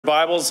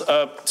Bibles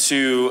up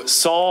to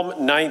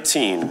Psalm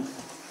 19.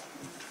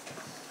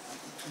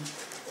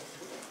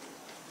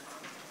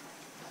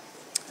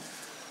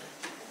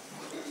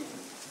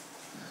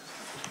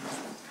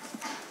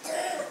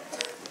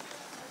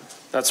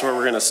 That's where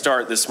we're going to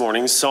start this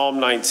morning, Psalm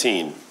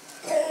 19.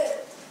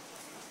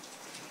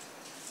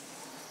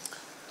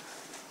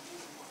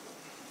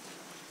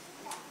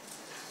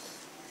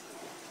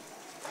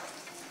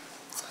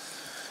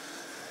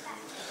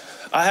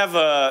 I have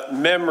a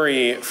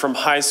memory from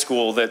high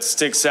school that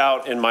sticks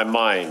out in my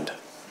mind.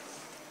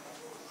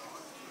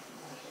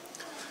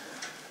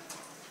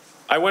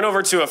 I went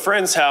over to a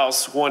friend's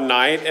house one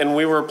night and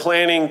we were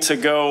planning to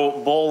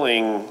go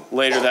bowling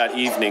later that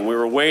evening. We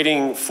were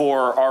waiting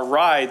for our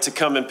ride to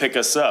come and pick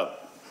us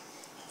up.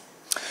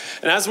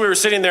 And as we were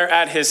sitting there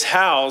at his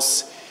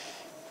house,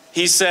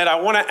 he said, "I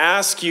want to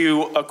ask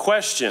you a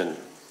question."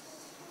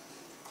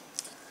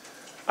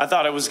 I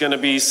thought it was going to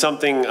be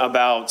something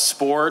about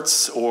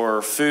sports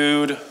or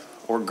food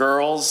or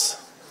girls.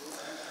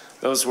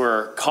 Those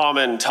were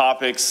common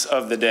topics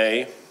of the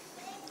day.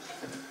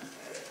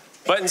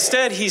 But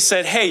instead he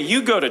said, "Hey,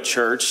 you go to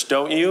church,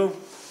 don't you?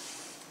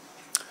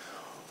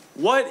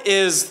 What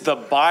is the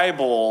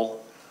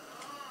Bible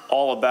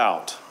all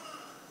about?"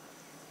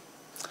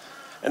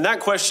 And that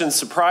question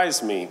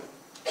surprised me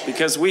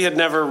because we had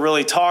never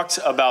really talked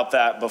about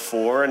that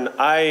before, and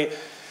I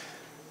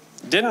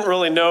didn't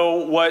really know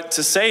what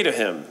to say to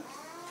him.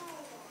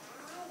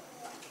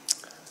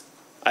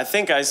 I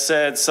think I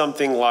said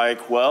something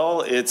like,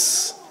 "Well,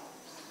 it's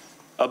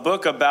a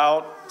book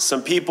about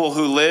some people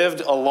who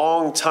lived a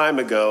long time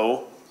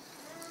ago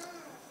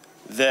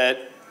that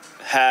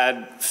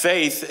had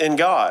faith in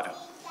God."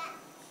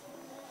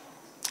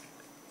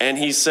 And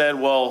he said,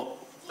 "Well,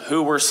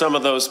 who were some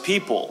of those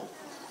people?"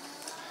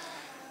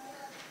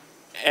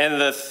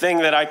 And the thing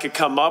that I could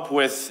come up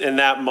with in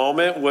that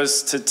moment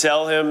was to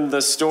tell him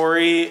the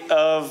story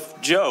of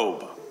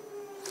Job.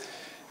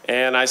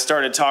 And I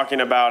started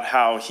talking about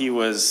how he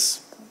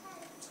was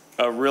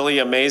a really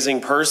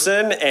amazing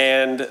person.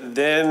 And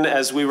then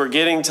as we were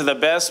getting to the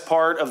best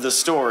part of the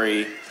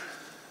story,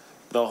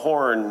 the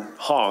horn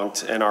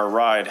honked and our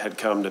ride had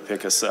come to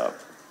pick us up.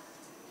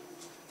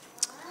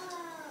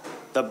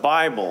 The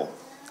Bible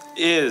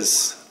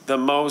is the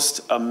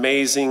most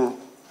amazing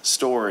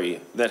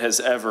story that has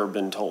ever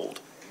been told.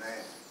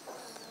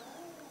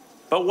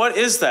 But what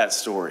is that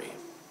story?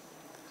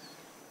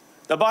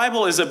 The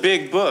Bible is a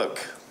big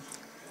book.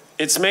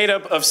 It's made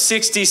up of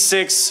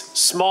 66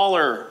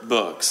 smaller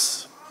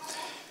books.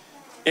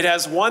 It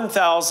has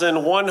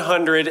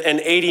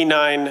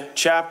 1,189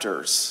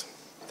 chapters.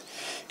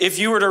 If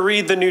you were to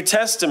read the New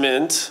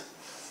Testament,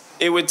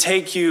 it would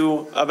take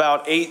you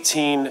about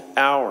 18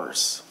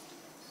 hours.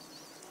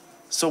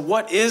 So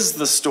what is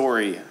the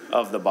story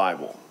of the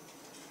Bible?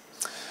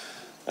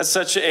 That's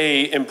such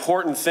an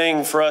important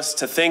thing for us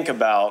to think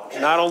about,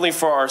 not only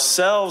for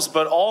ourselves,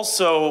 but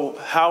also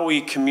how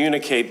we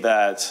communicate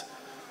that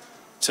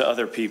to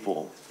other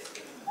people.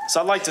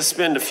 So I'd like to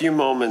spend a few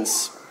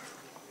moments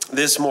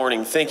this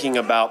morning thinking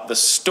about the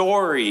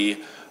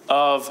story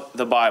of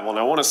the Bible. And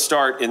I want to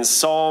start in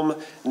Psalm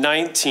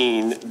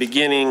 19,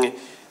 beginning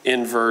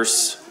in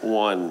verse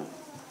 1.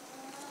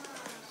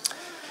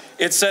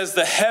 It says,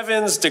 "The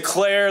heavens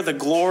declare the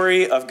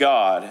glory of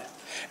God,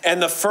 and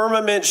the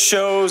firmament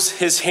shows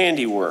his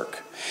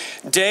handiwork.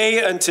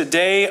 Day unto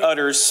day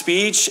utters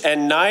speech,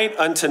 and night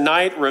unto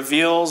night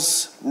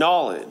reveals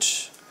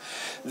knowledge.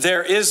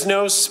 There is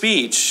no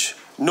speech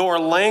nor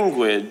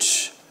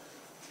language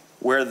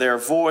where their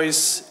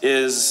voice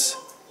is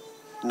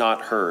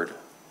not heard."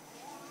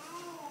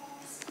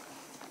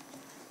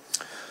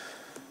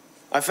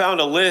 I found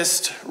a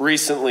list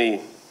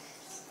recently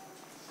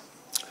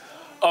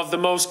of the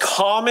most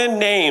common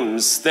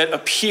names that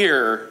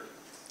appear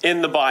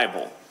in the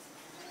Bible.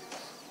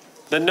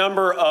 The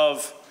number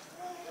of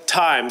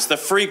times, the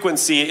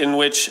frequency in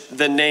which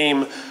the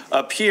name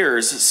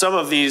appears. Some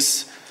of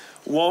these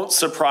won't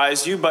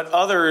surprise you, but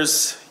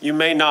others you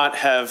may not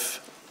have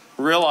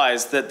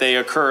realized that they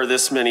occur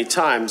this many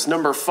times.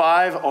 Number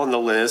 5 on the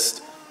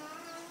list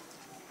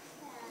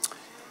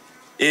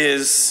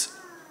is,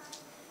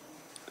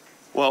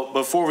 well,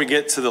 before we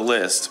get to the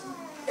list.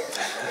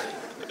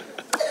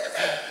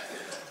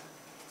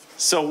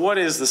 So what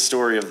is the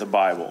story of the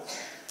Bible?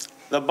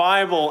 The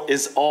Bible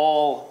is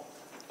all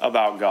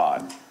about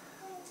God.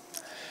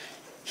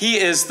 He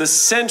is the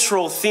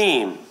central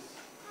theme.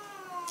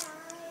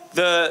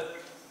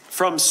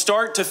 From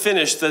start to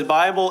finish, the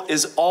Bible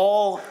is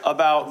all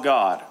about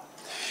God.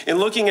 In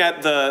looking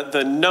at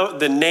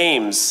the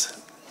names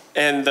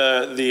and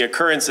the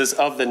occurrences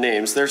of the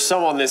names, there's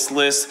some on this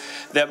list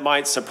that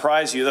might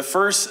surprise you. The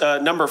first,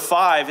 number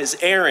 5, is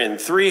Aaron,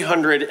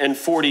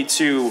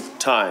 342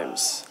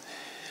 times.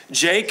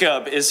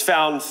 Jacob is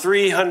found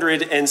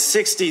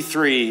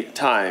 363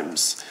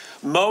 times.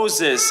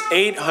 Moses,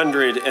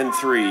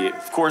 803.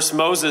 Of course,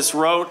 Moses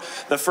wrote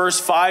the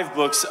first 5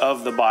 books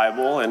of the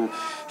Bible, and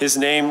his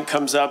name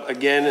comes up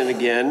again and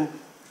again.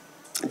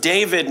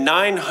 David,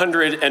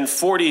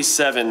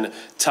 947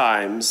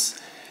 times.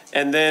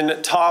 And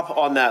then top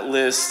on that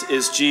list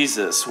is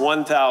Jesus,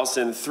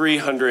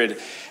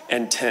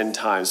 1,310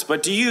 times.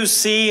 But do you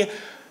see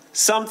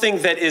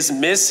something that is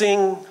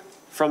missing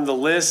from the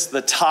list,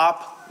 the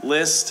top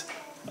list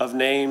of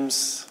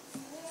names?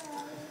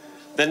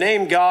 The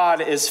name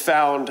God is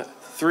found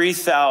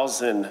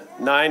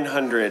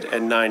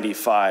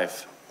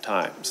 3,995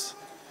 times.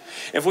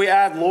 If we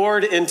add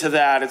Lord into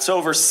that, it's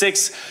over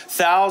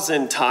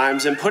 6,000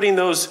 times. And putting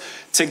those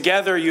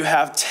together, you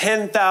have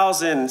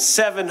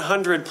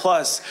 10,700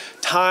 plus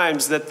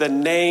times that the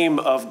name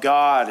of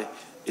God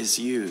is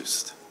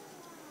used.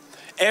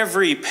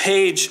 Every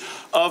page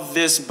of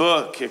this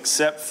book,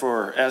 except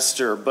for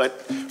Esther,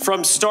 but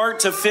from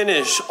start to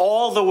finish,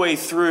 all the way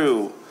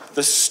through,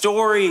 the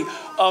story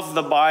of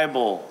the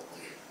Bible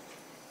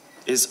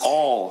is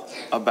all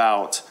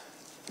about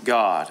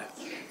God.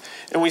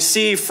 And we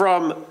see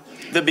from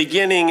the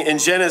beginning in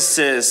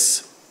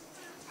Genesis,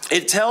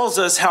 it tells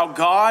us how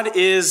God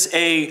is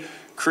a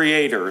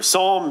creator.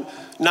 Psalm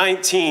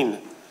 19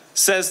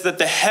 says that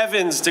the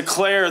heavens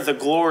declare the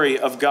glory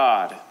of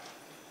God.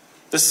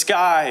 The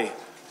sky,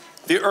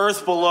 the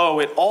earth below,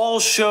 it all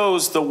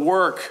shows the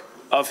work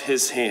of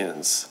his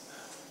hands.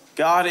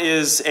 God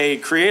is a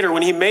creator.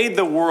 When he made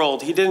the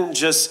world, he didn't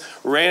just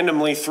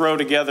randomly throw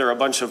together a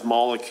bunch of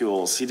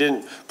molecules. He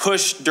didn't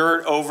push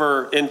dirt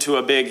over into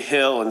a big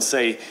hill and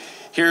say,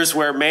 here's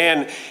where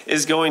man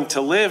is going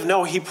to live.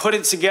 No, he put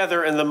it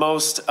together in the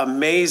most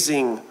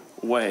amazing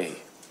way.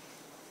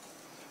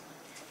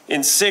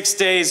 In 6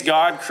 days,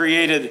 God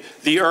created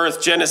the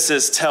earth,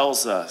 Genesis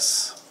tells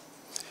us.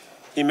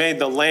 He made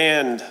the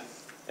land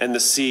and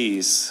the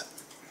seas.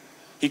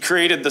 He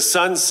created the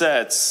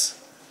sunsets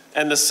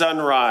and the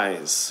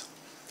sunrise,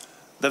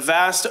 the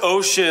vast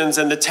oceans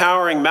and the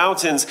towering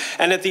mountains.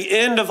 And at the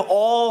end of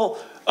all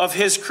of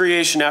his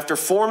creation, after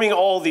forming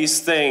all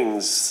these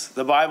things,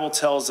 the Bible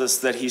tells us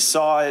that he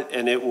saw it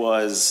and it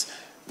was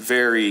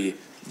very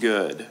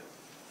good.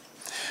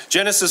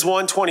 Genesis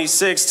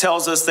 1:26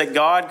 tells us that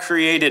God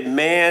created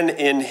man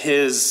in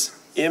his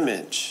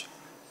image.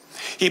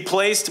 He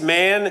placed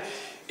man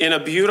in a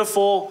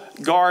beautiful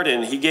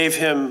garden. He gave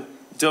him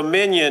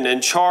dominion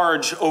and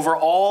charge over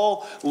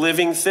all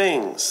living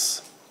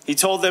things. He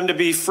told them to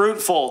be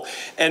fruitful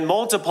and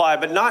multiply,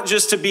 but not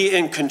just to be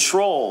in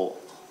control.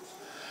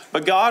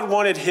 But God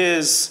wanted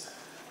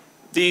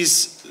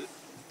these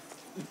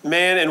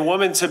man and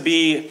woman to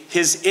be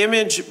his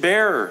image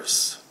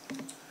bearers,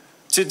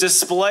 to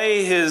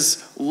display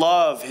his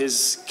love,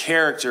 his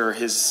character,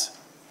 his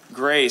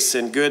grace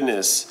and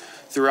goodness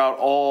throughout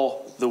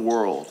all the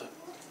world.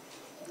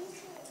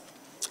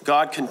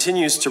 God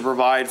continues to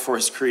provide for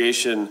his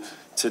creation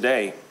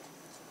today.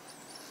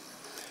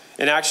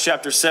 In Acts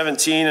chapter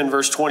 17 and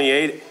verse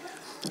 28,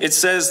 it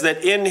says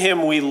that in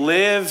him we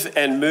live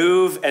and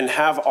move and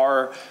have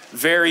our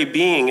very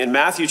being. In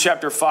Matthew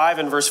chapter 5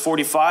 and verse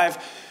 45,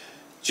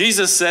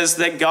 Jesus says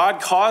that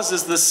God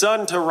causes the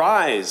sun to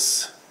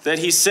rise, that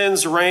he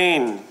sends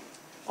rain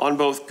on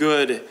both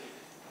good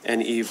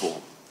and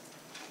evil.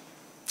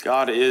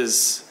 God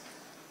is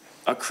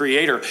a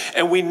creator,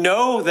 and we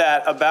know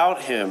that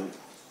about him.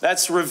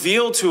 That's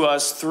revealed to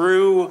us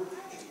through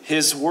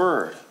his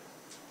word.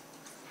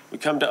 We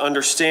come to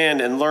understand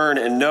and learn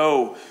and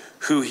know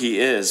who he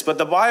is. But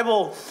the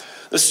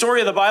story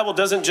of the Bible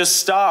doesn't just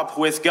stop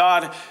with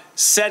God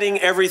setting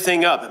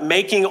everything up,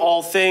 making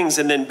all things,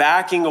 and then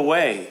backing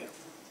away.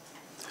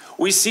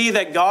 We see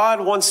that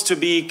God wants to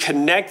be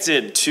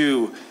connected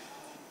to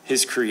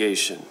his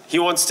creation. He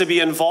wants to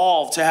be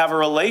involved, to have a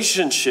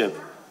relationship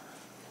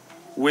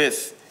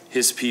with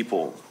his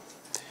people.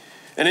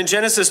 And in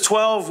Genesis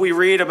 12, we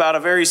read about a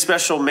very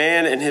special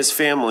man and his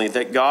family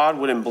that God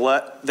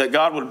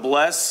would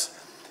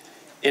bless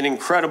in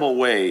incredible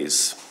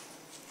ways.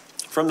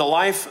 From the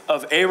life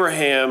of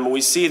Abraham, we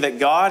see that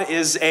God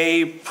is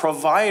a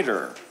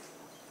provider.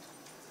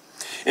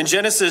 In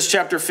Genesis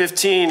chapter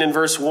 15 and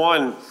verse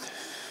 1,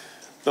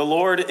 the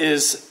Lord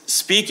is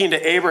speaking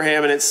to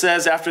Abraham, and it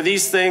says, after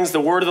these things, the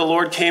word of the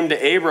Lord came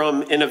to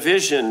Abram in a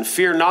vision.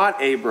 Fear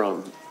not,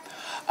 Abram.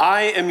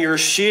 I am your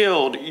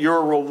shield,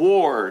 your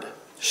reward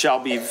shall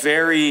be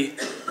very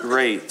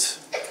great.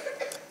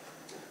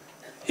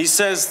 He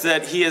says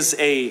that he is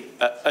a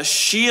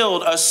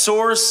shield, a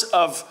source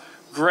of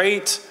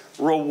great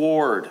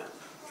reward.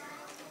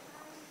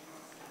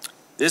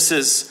 This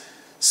is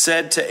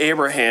said to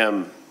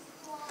Abraham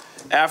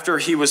after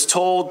he was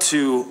told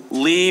to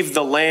leave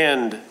the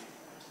land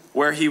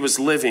where he was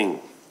living,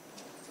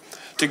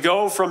 to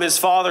go from his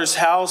father's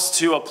house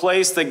to a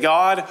place that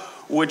God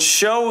would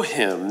show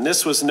him.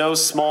 This was no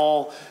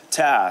small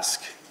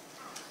task.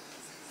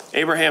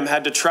 Abraham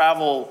had to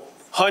travel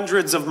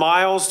hundreds of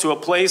miles to a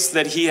place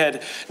that he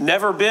had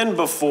never been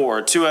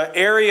before, to an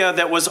area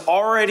that was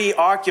already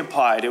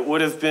occupied. It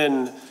would have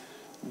been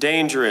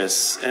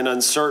dangerous and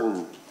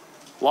uncertain,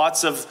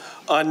 lots of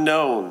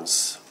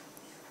unknowns.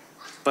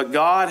 But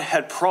God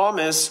had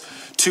promised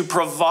to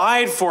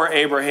provide for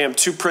Abraham,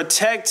 to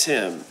protect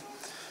him,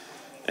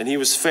 and he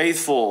was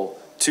faithful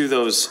to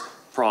those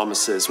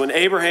promises. When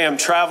Abraham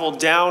traveled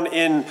down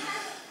in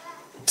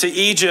to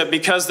Egypt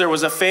because there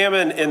was a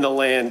famine in the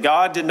land.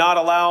 God did not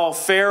allow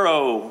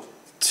Pharaoh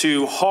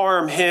to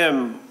harm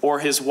him or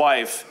his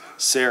wife,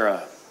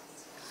 Sarah.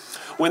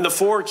 When the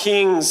 4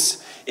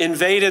 kings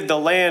invaded the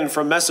land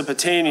from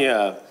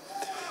Mesopotamia,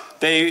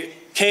 they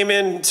came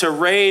in to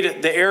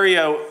raid the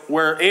area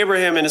where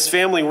Abraham and his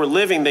family were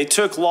living. They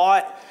took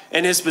Lot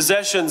and his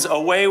possessions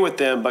away with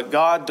them, but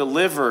God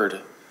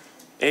delivered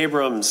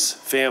Abram's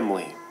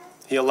family.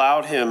 He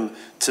allowed him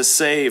to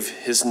save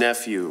his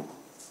nephew.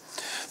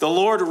 The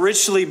Lord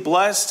richly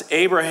blessed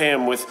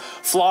Abraham with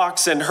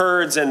flocks and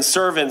herds and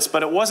servants,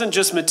 but it wasn't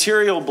just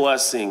material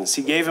blessings.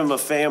 He gave him a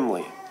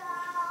family.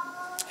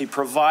 He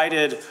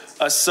provided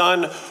a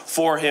son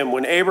for him.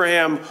 When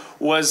Abraham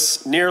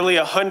was nearly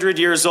 100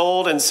 years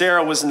old and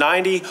Sarah was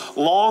 90,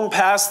 long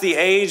past the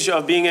age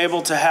of being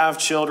able to have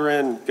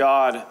children,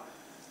 God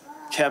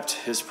kept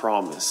his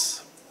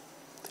promise.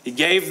 He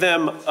gave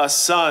them a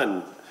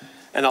son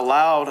and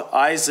allowed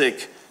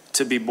Isaac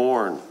to be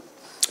born.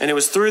 And it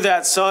was through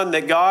that son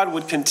that God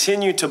would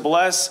continue to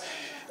bless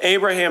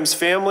Abraham's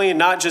family, and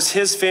not just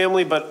his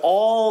family, but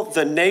all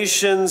the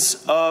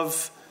nations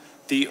of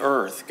the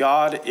earth.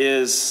 God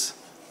is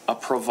a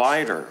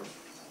provider.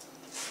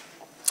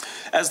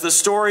 As the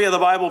story of the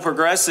Bible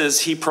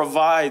progresses, he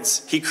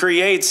provides, he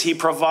creates, he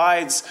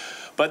provides,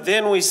 but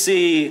then we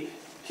see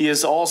he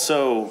is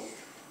also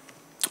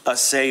a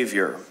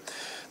savior.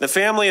 The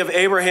family of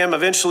Abraham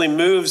eventually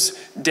moves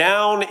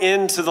down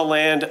into the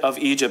land of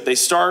Egypt. They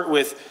start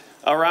with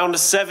around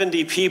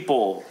 70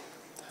 people,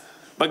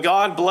 but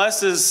God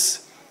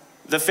blesses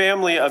the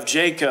family of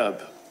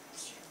Jacob.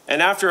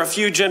 And after a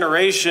few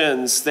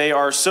generations, they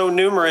are so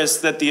numerous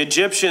that the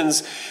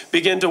Egyptians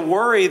begin to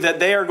worry that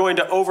they are going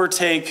to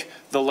overtake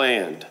the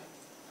land.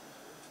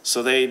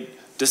 So they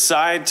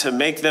decide to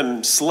make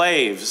them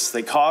slaves.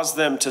 They cause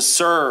them to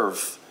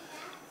serve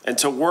and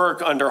to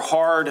work under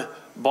hard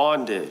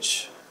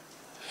bondage.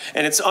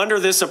 And it's under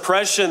this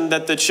oppression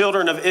that the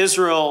children of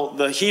Israel,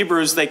 the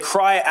Hebrews, they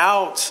cry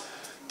out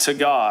to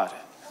God.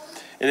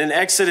 And in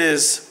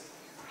Exodus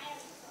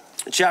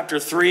chapter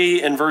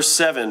 3 and verse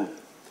 7,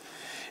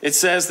 it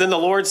says, "Then the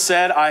Lord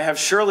said, I have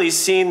surely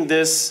seen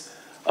this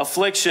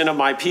affliction of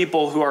my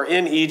people who are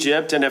in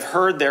Egypt and have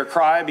heard their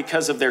cry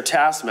because of their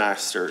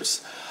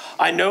taskmasters.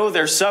 I know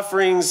their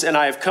sufferings, and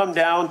I have come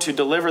down to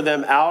deliver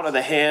them out of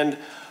the hand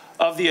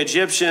of the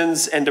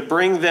Egyptians and to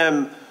bring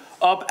them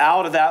up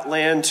out of that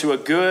land to a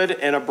good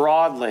and a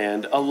broad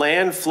land, a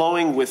land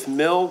flowing with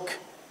milk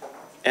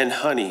and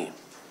honey."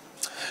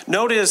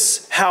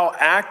 Notice how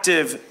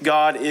active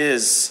God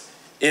is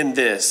in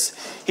this.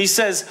 He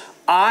says,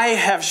 I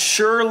have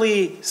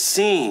surely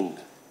seen.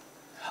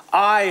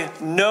 I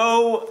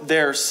know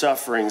their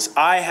sufferings.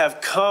 I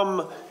have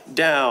come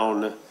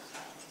down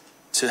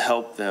to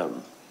help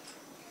them.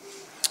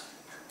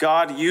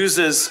 God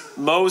uses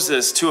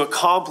Moses to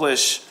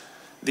accomplish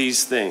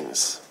these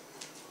things.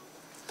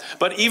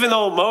 But even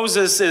though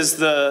Moses is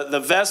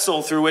the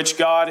vessel through which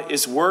God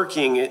is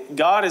working,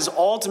 God is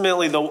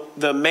ultimately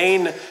the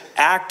main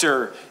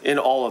actor in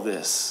all of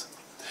this.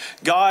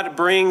 God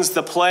brings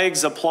the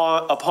plagues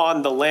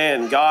upon the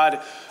land.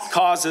 God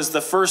causes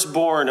the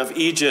firstborn of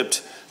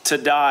Egypt to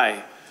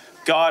die.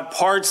 God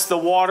parts the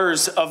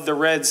waters of the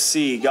Red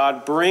Sea.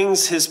 God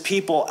brings his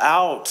people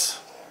out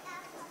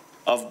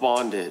of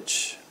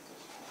bondage.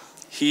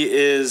 He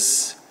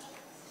is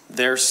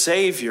their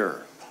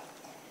Savior,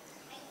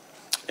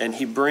 and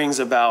he brings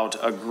about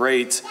a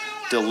great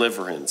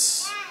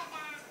deliverance.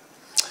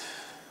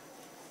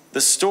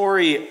 The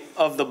story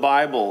of the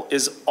Bible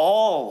is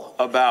all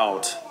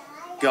about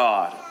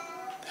God.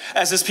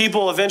 As his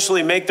people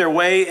eventually make their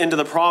way into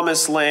the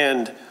promised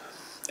land,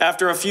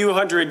 after a few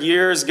hundred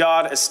years,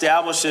 God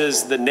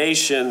establishes the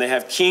nation. They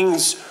have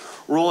kings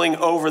ruling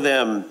over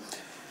them.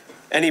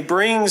 And he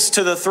brings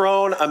to the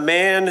throne a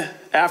man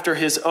after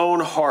his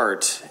own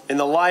heart. In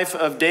the life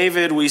of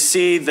David, we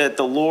see that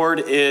the Lord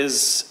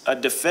is a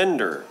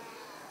defender.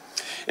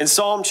 In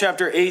Psalm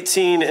chapter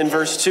 18 and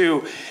verse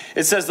 2,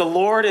 it says, "The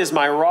Lord is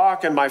my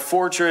rock and my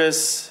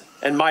fortress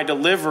and my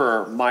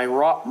deliverer,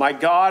 my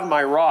God,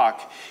 my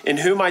rock, in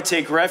whom I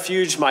take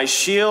refuge, my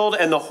shield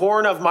and the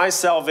horn of my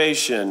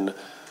salvation,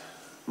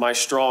 my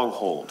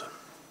stronghold."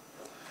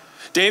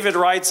 David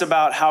writes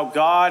about how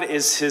God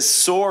is his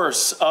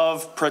source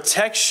of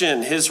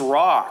protection, his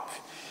rock,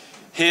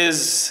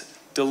 his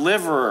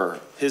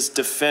deliverer, his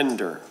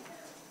defender.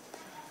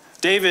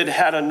 David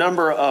had a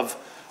number of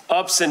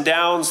ups and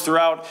downs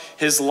throughout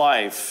his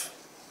life.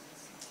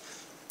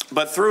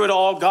 But through it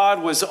all,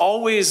 God was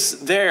always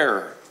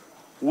there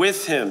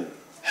with him,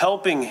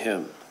 helping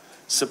him,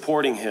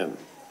 supporting him.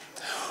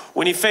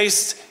 When he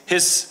faced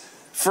his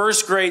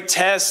first great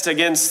test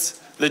against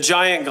the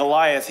giant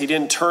Goliath, he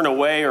didn't turn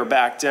away or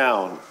back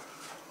down,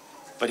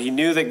 but he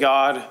knew that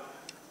God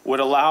would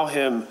allow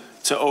him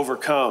to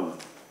overcome.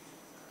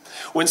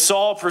 When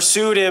Saul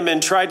pursued him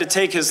and tried to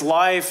take his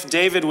life,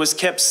 David was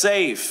kept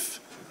safe.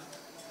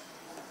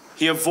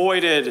 He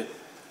avoided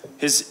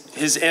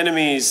his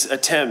enemy's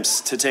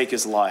attempts to take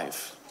his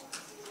life.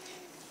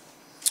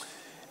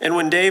 And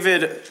when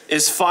David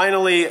is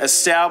finally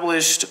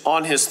established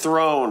on his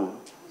throne,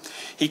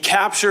 he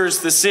captures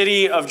the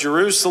city of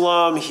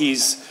Jerusalem.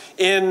 He's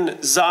in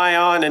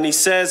Zion, and he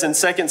says in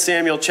 2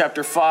 Samuel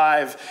chapter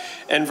 5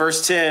 and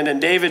verse 10,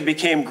 "And David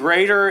became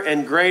greater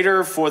and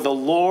greater, for the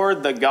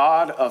Lord, the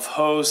God of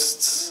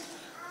hosts,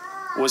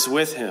 was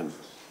with him."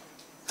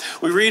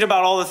 We read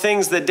about all the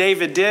things that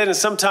David did, and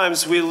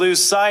sometimes we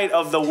lose sight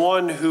of the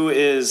one who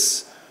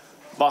is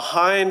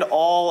behind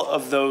all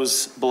of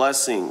those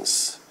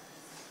blessings.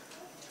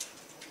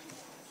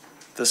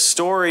 The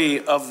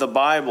story of the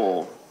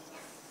Bible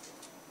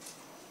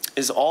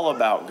is all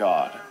about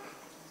God.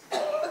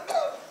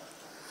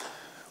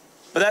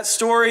 But that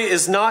story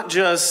is not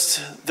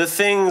just the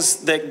things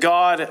that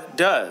God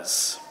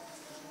does.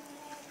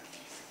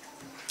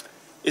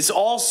 It's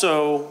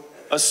also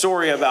a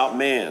story about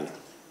man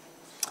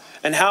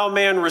and how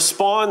man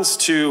responds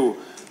to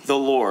the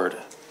Lord.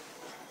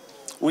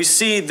 We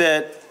see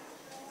that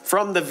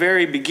from the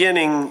very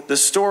beginning, the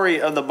story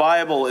of the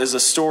Bible is a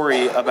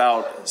story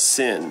about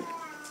sin.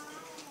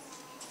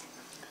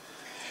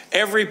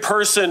 Every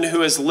person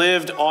who has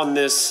lived on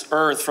this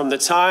earth from the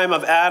time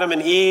of Adam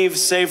and Eve,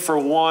 save for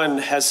one,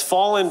 has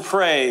fallen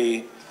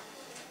prey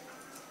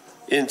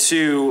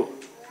into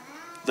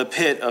the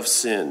pit of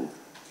sin.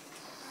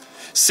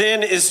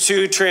 Sin is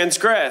to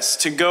transgress,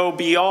 to go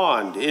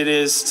beyond. It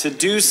is to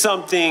do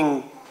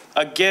something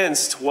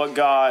against what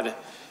God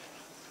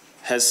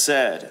has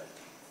said.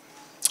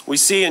 We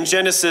see in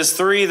Genesis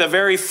 3, the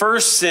very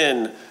first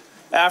sin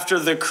after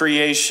the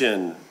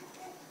creation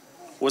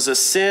was a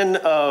sin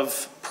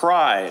of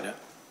pride.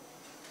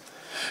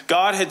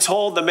 God had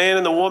told the man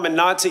and the woman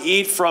not to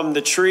eat from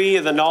the tree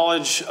of the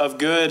knowledge of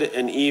good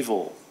and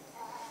evil.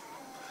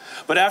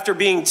 But after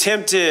being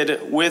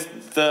tempted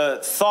with the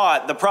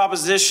thought, the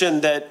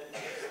proposition that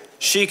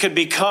she could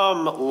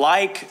become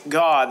like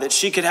God, that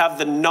she could have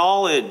the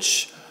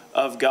knowledge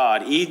of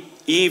God,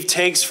 Eve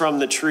takes from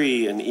the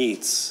tree and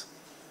eats.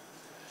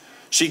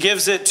 She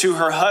gives it to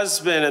her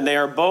husband, and they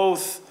are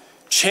both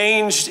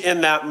changed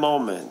in that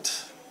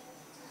moment.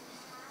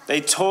 They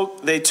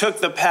took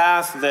the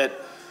path that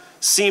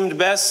seemed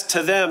best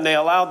to them. They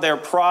allowed their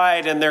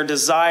pride and their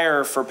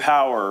desire for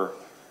power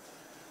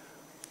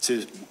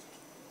to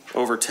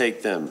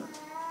overtake them.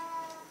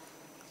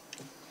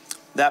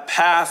 That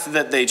path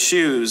that they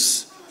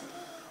choose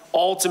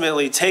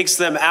ultimately takes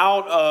them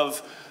out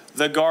of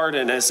the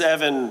garden, as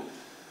Evan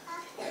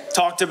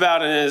talked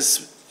about in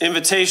his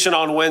invitation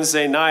on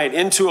Wednesday night,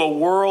 into a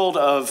world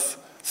of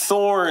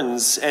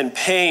thorns and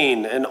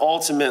pain and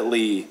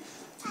ultimately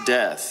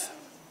death.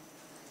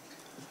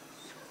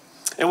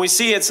 And we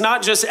see it's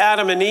not just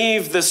Adam and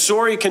Eve. The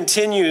story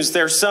continues.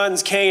 Their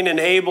sons Cain and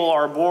Abel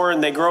are born.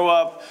 They grow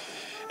up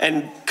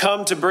and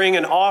come to bring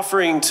an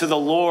offering to the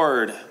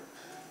Lord.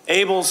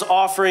 Abel's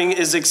offering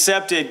is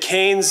accepted.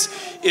 Cain's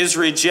is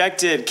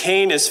rejected.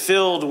 Cain is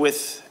filled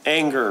with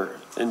anger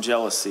and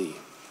jealousy.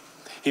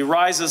 He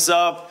rises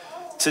up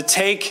to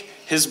take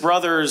his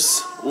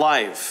brother's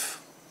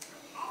life.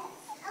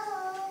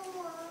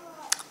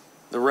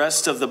 The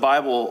rest of the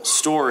Bible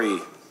story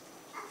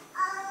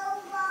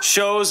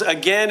shows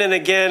again and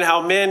again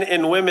how men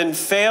and women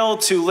fail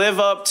to live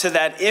up to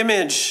that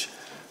image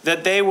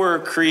that they were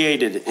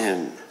created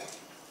in.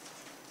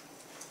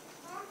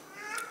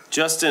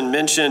 Justin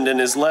mentioned in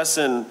his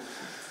lesson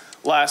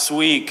last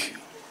week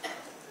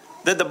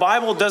that the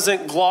Bible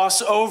doesn't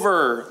gloss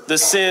over the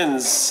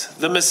sins,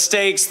 the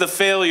mistakes, the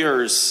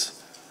failures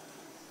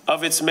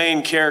of its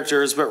main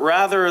characters, but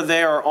rather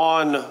they are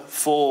on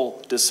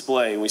full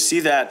display. We see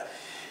that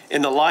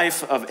in the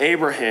life of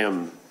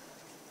Abraham.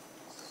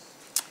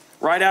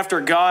 Right after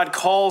God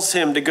calls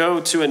him to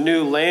go to a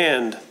new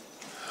land,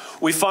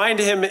 we find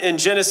him in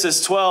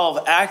Genesis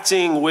 12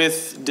 acting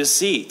with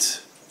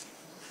deceit.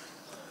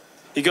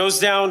 He goes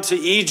down to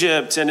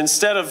Egypt, and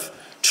instead of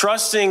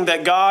trusting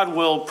that God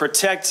will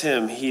protect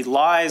him, he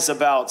lies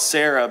about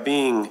Sarah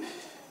being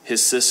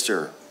his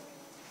sister.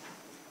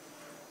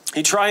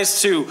 He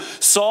tries to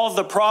solve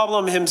the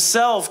problem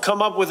himself,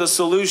 come up with a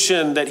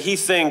solution that he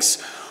thinks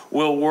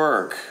will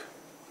work.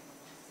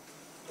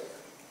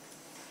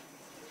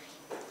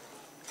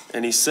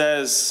 And he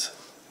says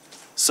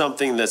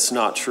something that's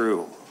not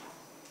true.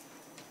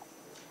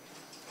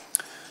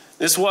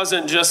 This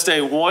wasn't just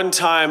a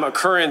one-time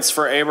occurrence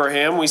for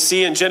Abraham. We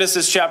see in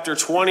Genesis chapter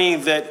 20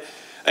 that,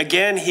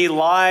 again, he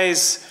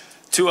lies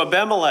to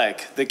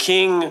Abimelech, the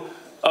king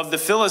of the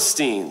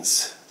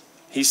Philistines.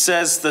 He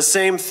says the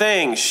same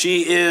thing.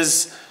 She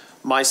is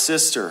my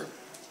sister.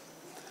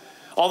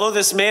 Although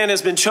this man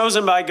has been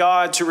chosen by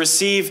God to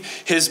receive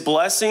his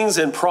blessings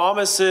and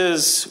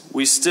promises,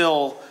 we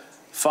still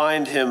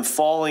find him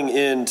falling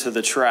into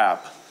the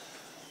trap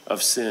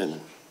of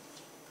sin.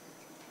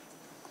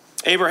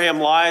 Abraham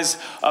lies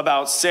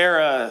about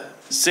Sarah.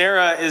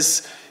 Sarah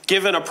is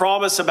given a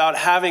promise about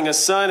having a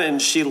son,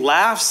 and she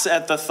laughs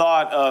at the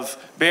thought of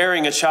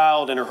bearing a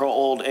child in her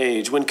old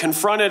age. When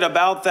confronted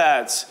about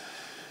that,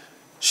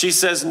 she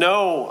says,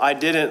 "No, I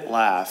didn't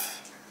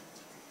laugh."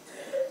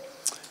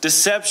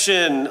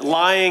 Deception,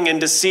 lying, and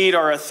deceit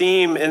are a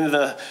theme in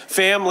the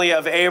family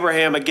of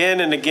Abraham. Again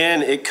and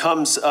again, it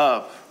comes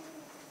up.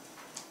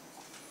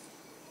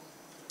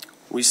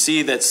 We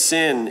see that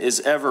sin is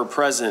ever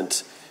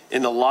present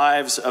in the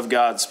lives of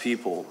God's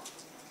people.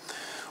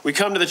 We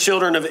come to the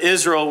children of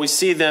Israel, we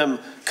see them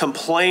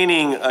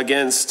complaining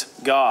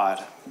against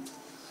God.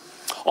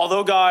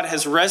 Although God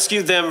has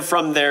rescued them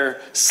from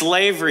their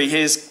slavery,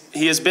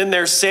 He has been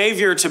their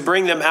Savior to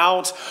bring them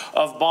out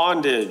of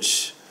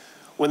bondage.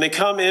 When they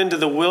come into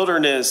the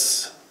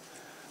wilderness,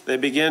 they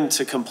begin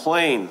to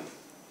complain.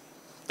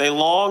 They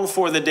long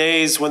for the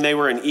days when they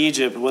were in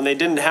Egypt, when they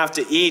didn't have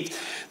to eat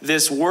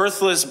this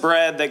worthless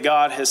bread that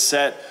God has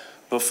set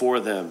before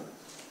them.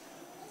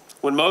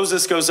 When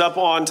Moses goes up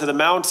onto the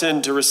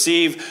mountain to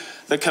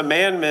receive the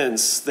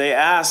commandments, they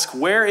ask,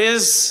 "Where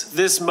is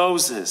this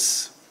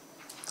Moses?"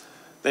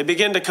 They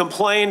begin to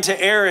complain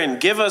to Aaron,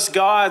 "Give us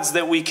gods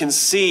that we can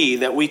see,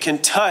 that we can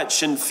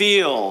touch and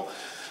feel,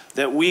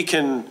 that we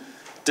can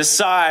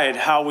decide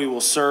how we will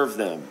serve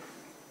them."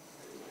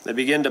 They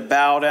begin to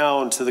bow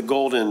down to the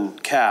golden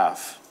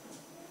calf.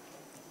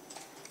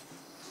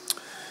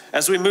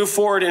 As we move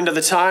forward into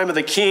the time of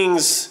the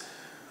kings,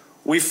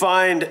 we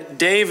find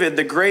David,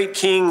 the great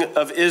king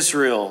of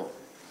Israel,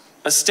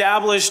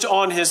 established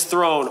on his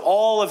throne.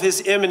 All of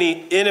his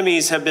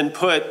enemies have been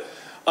put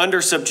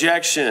under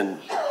subjection.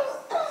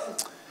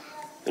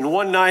 And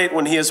one night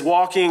when he is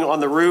walking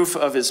on the roof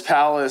of his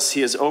palace,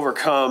 he is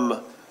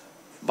overcome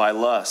by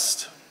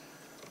lust.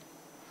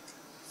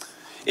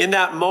 In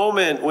that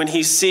moment when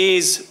he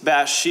sees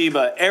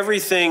Bathsheba,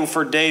 everything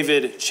for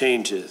David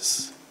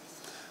changes.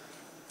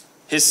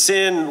 His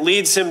sin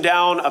leads him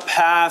down a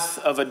path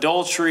of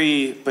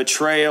adultery,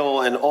 betrayal,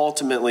 and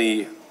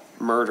ultimately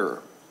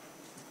murder.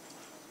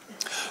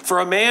 For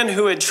a man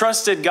who had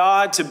trusted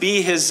God to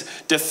be his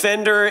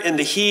defender in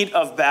the heat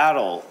of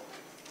battle,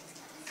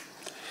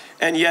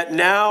 and yet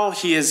now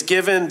he has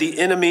given the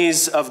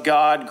enemies of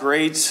God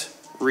great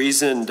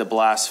reason to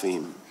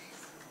blaspheme.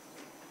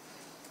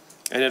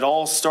 And it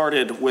all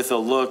started with a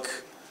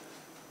look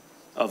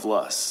of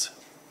lust.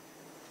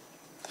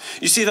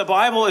 You see, the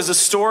Bible is a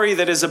story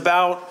that is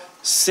about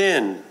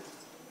sin.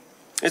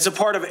 It's a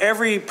part of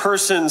every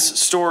person's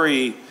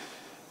story,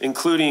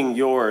 including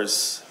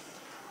yours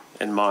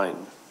and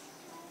mine.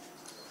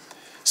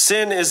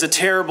 Sin is a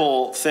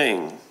terrible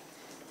thing.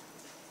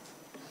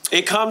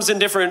 It comes in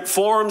different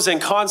forms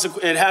and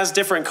it has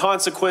different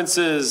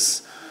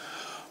consequences.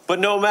 But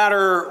no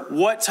matter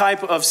what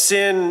type of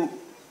sin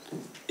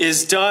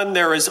is done,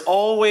 there is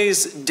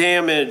always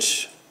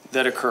damage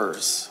that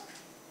occurs,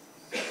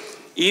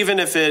 even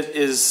if it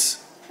is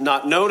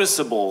not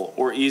noticeable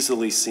or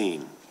easily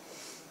seen.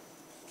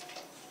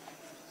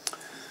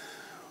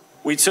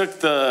 We took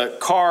the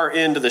car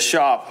into the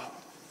shop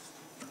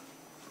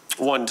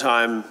one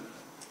time.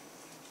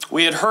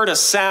 We had heard a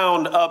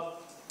sound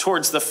up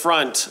towards the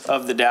front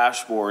of the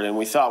dashboard, and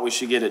we thought we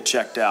should get it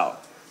checked out.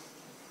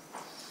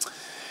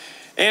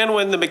 And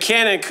when the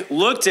mechanic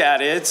looked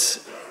at it,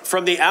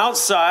 from the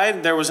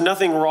outside, there was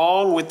nothing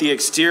wrong with the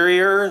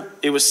exterior.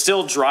 It was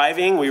still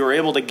driving. We were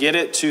able to get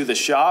it to the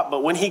shop.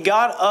 But when he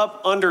got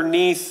up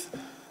underneath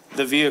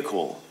the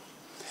vehicle,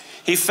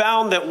 he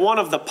found that one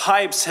of the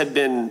pipes had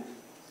been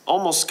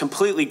almost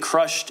completely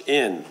crushed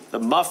in. The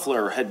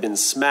muffler had been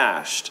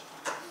smashed.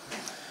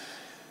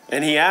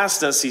 And he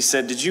asked us, he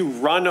said, "Did you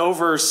run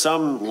over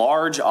some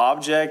large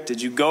object?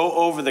 Did you go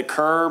over the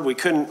curb?" We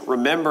couldn't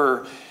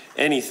remember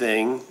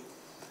anything.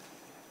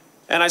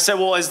 And I said,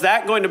 "Well, is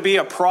that going to be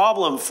a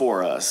problem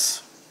for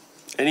us?"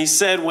 And he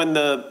said, "When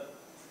the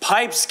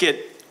pipes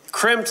get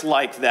crimped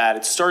like that,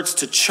 it starts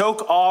to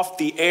choke off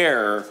the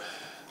air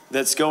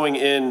that's going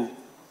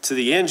into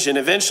the engine.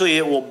 Eventually,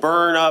 it will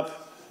burn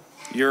up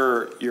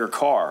your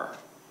car."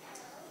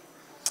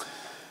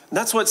 And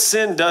that's what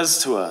sin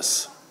does to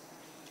us.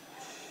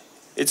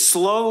 It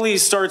slowly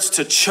starts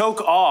to choke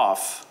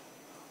off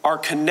our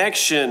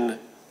connection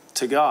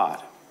to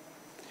God.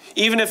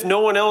 Even if no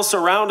one else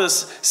around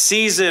us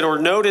sees it or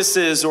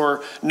notices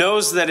or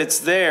knows that it's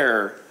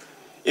there,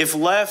 if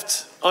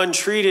left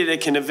untreated,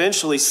 it can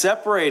eventually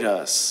separate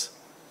us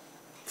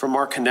from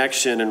our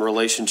connection and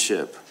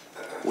relationship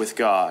with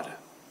God.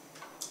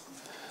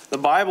 The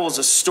Bible is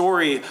a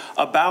story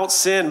about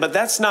sin, but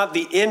that's not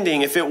the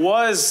ending. If it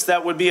was,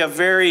 that would be a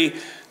very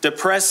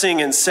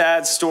depressing and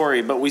sad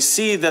story. But we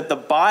see that the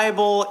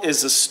Bible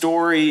is a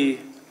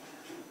story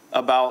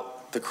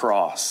about the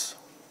cross.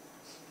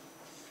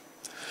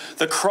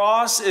 The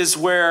cross is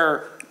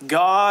where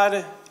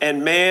God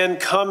and man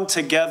come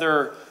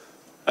together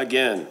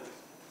again.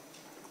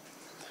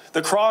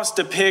 The cross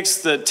depicts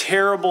the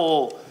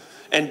terrible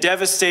and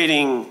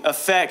devastating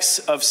effects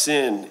of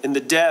sin in the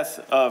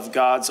death of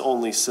God's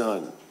only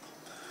Son.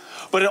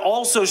 But it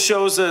also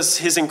shows us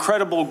his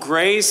incredible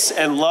grace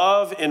and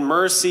love and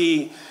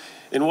mercy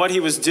in what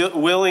he was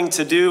willing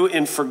to do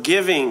in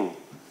forgiving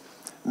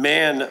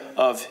man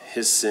of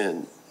his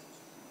sin.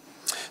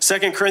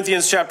 2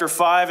 Corinthians chapter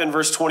 5 and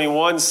verse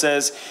 21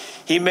 says,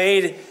 "He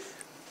made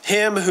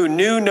him who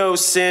knew no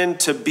sin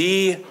to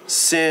be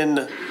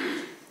sin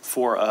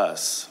for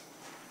us.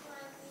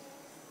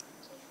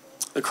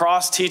 The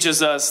cross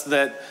teaches us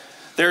that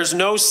there's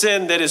no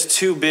sin that is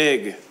too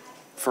big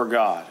for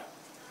God.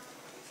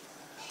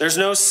 There's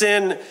no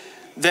sin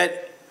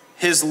that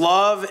his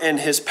love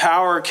and his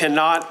power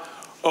cannot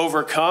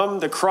overcome.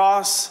 The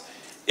cross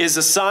is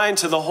a sign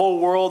to the whole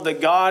world that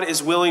God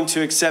is willing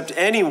to accept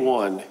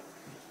anyone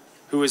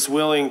who is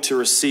willing to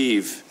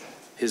receive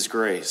his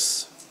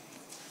grace.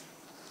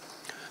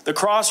 The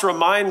cross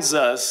reminds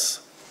us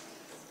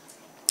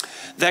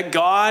that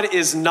God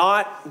is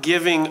not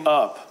giving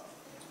up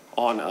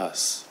on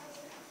us.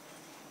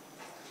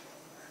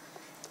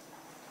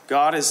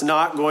 God is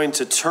not going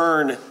to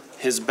turn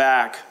his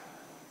back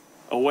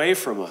away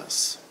from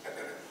us.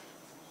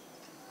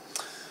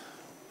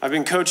 I've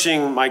been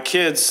coaching my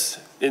kids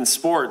in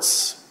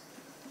sports,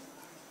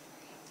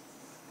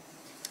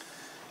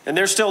 and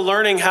they're still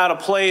learning how to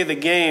play the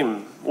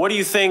game. What do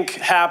you think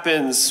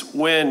happens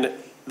when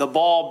the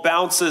ball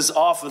bounces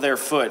off of their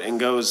foot and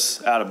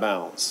goes out of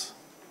bounds?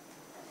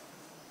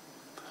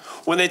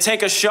 When they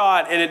take a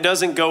shot and it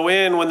doesn't go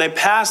in, when they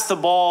pass the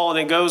ball and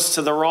it goes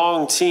to the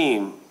wrong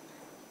team,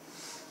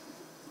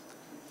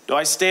 do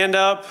I stand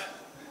up,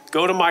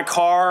 go to my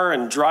car,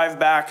 and drive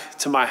back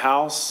to my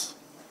house?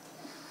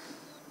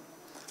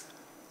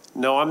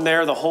 No, I'm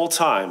there the whole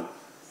time,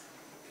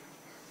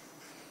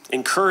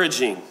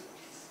 encouraging,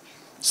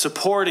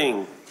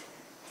 supporting,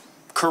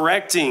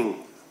 correcting,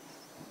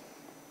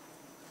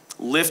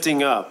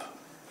 lifting up.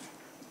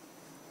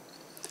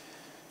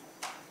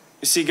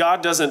 You see,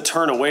 God doesn't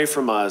turn away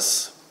from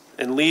us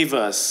and leave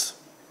us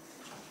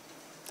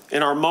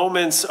in our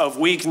moments of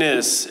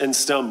weakness and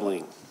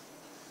stumbling.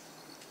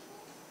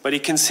 But he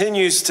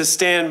continues to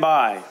stand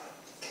by,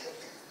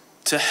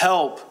 to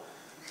help,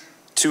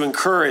 to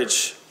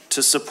encourage,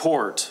 to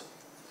support,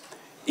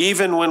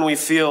 even when we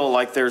feel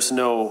like there's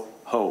no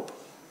hope.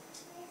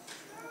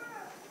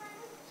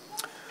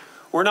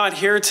 We're not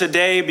here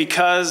today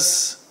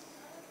because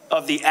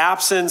of the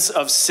absence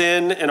of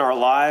sin in our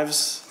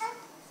lives.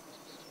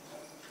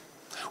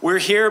 We're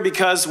here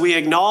because we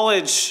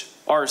acknowledge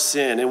our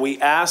sin and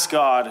we ask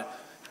God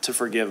to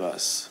forgive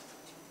us.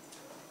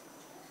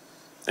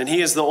 And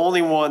he is the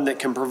only one that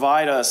can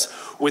provide us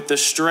with the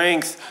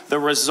strength, the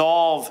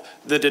resolve,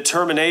 the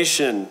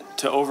determination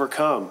to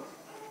overcome,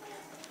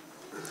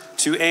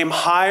 to aim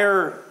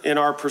higher in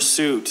our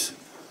pursuit,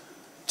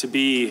 to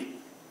be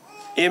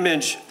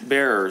image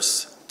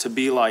bearers, to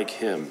be like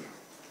him.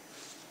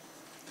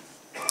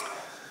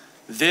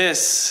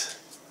 This,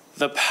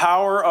 the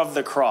power of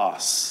the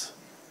cross.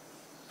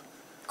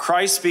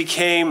 Christ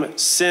became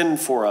sin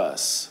for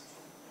us,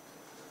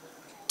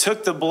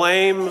 took the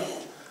blame,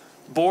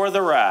 bore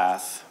the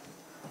wrath.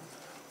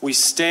 We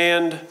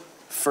stand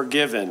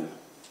forgiven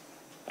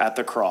at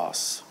the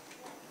cross.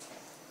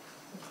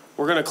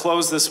 We're going to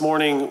close this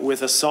morning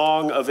with a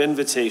song of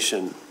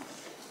invitation.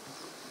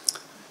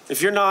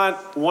 If you're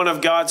not one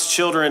of God's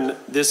children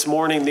this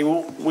morning,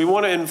 we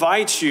want to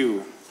invite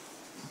you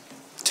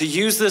to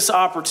use this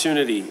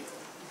opportunity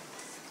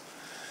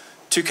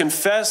to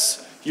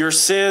confess your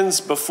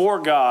sins before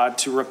God,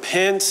 to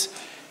repent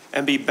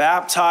and be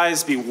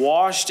baptized, be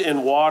washed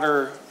in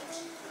water,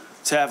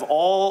 to have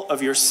all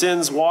of your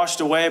sins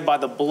washed away by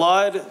the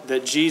blood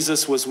that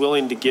Jesus was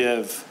willing to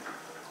give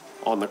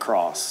on the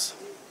cross.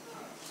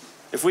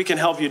 If we can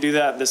help you do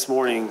that this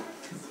morning,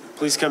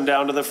 please come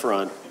down to the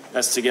front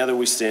as together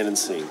we stand and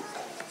sing.